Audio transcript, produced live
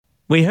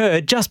we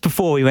heard just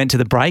before we went to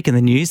the break in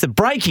the news, the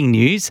breaking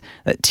news,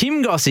 that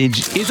Tim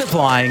Gossage is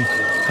applying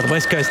for the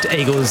West Coast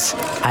Eagles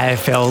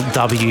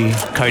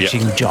AFLW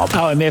coaching job.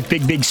 OMF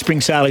Big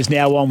Spring Sale is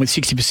now on with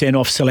 60%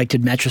 off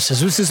selected mattresses.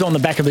 This is on the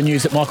back of the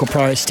news that Michael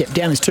Pryor has stepped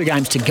down. There's 2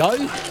 games to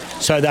go,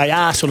 so they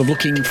are sort of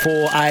looking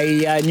for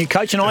a new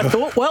coach. And I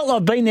thought, well,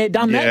 I've been there,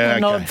 done that,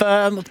 and I've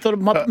thought I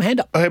might put my hand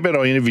up. How about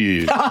I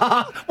interview you?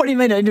 What do you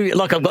mean interview?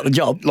 Like I've got the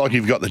job? Like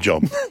you've got the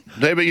job.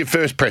 There be your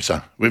first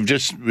presser.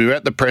 We're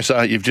at the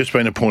presser. You've just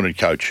been appointed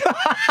coach.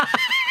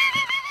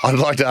 I'd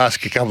like to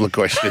ask a couple of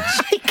questions.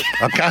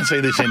 I can't see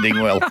this ending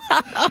well.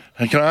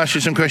 Can I ask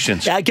you some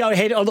questions? Go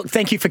ahead. Oh, look,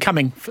 thank you for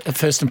coming,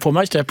 first and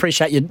foremost. I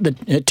appreciate you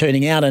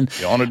turning out. And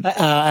you're honoured.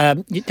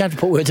 You don't have to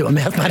put words in my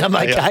mouth, mate. I'm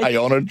okay. Are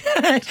you honoured?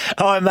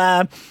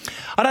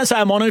 I don't say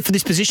I'm honoured for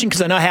this position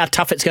because I know how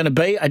tough it's going to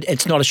be.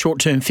 It's not a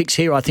short-term fix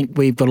here. I think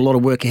we've got a lot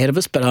of work ahead of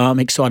us, but I'm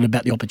excited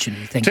about the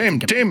opportunity. Thank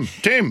you.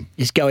 Tim.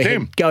 Yes, go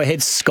ahead. Go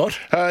ahead, Scott.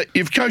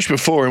 You've coached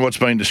before in what's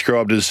been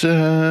described as,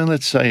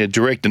 let's say, a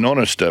direct and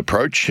honest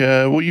approach.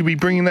 Will you be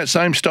bringing that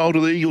same style to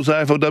the Eagles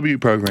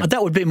AFLW program?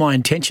 That would be my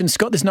intention,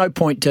 Scott. There's no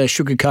point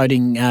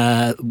sugarcoating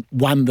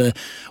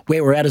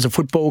where we're at as a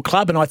football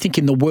club, and I think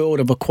in the world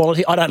of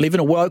equality, I don't live in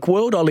a woke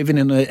world, I live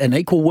in an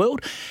equal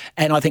world,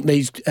 and I think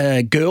these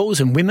girls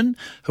and women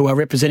who are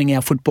representing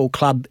our football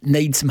club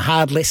need some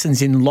hard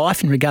lessons in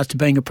life in regards to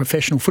being a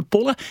professional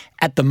footballer.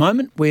 At the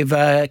moment, we've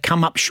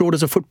come up short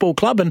as a football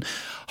club, and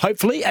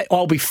hopefully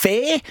I'll be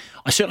fair.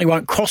 I certainly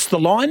won't cross the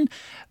line.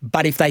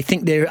 But if they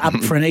think they're up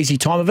for an easy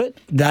time of it,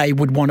 they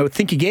would want to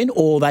think again,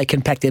 or they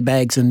can pack their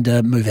bags and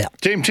move out.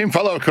 Tim,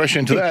 follow-up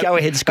question to that. Go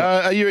ahead,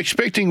 Scott. Are you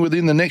expecting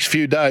within the next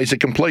few days a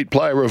complete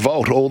player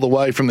revolt all the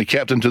way from the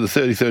captain to the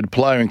 33rd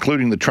player,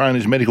 including the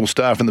trainers, medical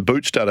staff and the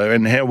boot stutter,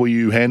 and how will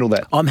you handle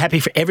that? I'm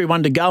happy for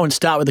everyone to go and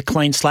start with a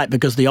clean slate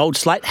because the old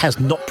slate has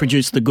not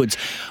produced the goods.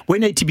 We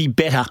need to be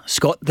better,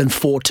 Scott, than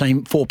four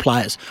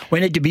players. We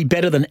need to be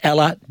better than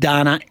Ella,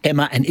 Dana,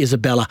 Emma and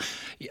Isabella.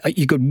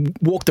 You could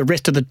walk the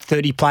rest of the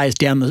 30 players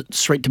down the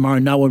street tomorrow,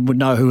 no one would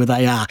know who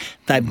they are.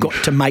 They've got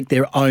to make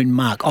their own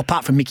mark,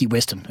 apart from Mickey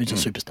Weston, who's a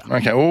superstar.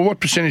 Okay, well,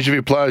 what percentage of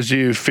your players do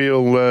you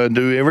feel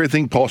do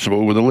everything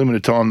possible with the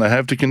limited time they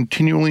have to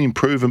continually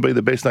improve and be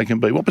the best they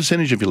can be? What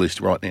percentage of your list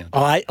right now?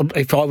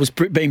 If I was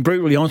being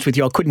brutally honest with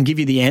you, I couldn't give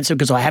you the answer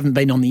because I haven't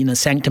been on the inner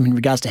sanctum in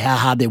regards to how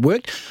hard they've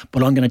worked,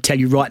 but I'm going to tell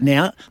you right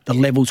now, the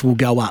levels will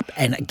go up.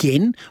 And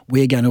again,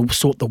 we're going to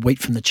sort the wheat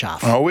from the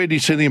chaff. Oh, where do you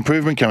see the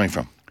improvement coming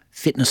from?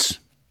 Fitness.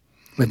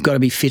 We've got to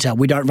be fitter.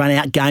 We don't run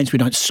out games. We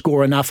don't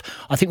score enough.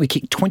 I think we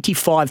kicked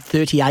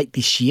 25-38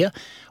 this year.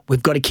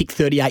 We've got to kick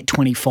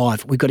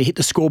 38-25. We've got to hit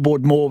the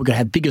scoreboard more. We've got to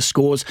have bigger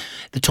scores.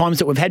 The times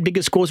that we've had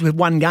bigger scores, we've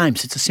won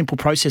games. It's a simple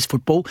process,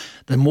 football.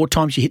 The more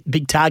times you hit the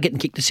big target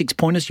and kick the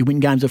 6-pointers, you win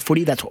games of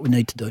footy. That's what we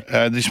need to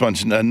do. This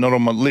one's not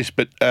on my list,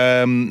 but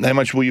how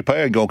much will you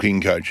pay a goal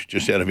kicking coach,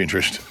 just out of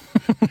interest?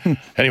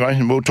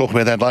 Anyway, we'll talk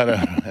about that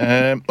later.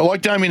 I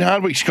like Damien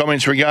Hardwick's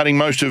comments regarding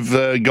most of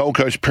the Gold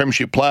Coast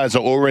Premiership players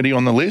are already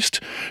on the list.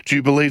 Do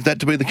you believe that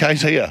to be the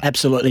case here?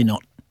 Absolutely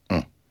not.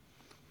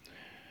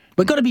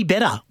 We've got to be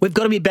better. We've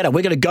got to be better.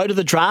 We've got to go to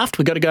the draft.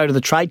 We've got to go to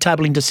the trade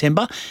table in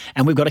December,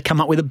 and we've got to come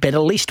up with a better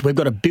list. We've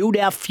got to build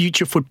our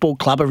future football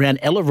club around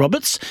Ella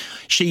Roberts.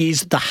 She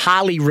is the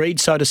Harley Reid,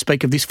 so to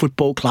speak, of this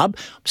football club.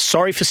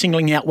 Sorry for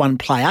singling out one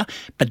player,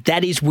 but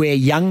that is where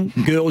young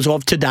girls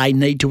of today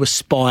need to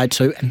aspire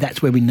to, and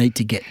that's where we need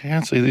to get. I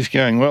can't see this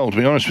going well, to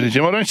be honest with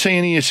you. I don't see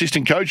any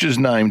assistant coaches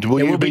named.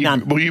 Will you be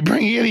none. Will you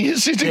bring any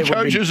assistant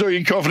coaches, or are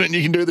you confident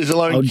you can do this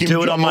alone? I'll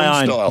do it on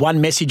my own. Style?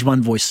 One message,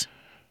 one voice.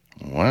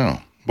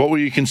 Wow. What will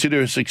you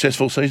consider a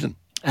successful season?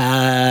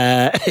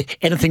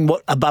 Anything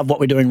above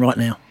what we're doing right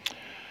now.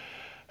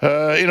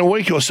 In a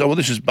week or so, well,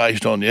 this is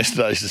based on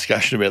yesterday's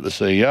discussion about the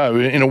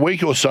CEO. In a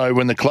week or so,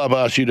 when the club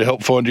asks you to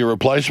help find your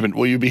replacement,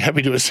 will you be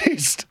happy to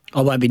assist?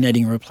 I won't be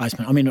needing a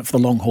replacement. I'm in it for the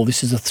long haul.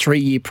 This is a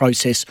 3-year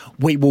process.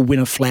 We will win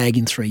a flag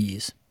in 3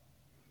 years.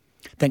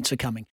 Thanks for coming.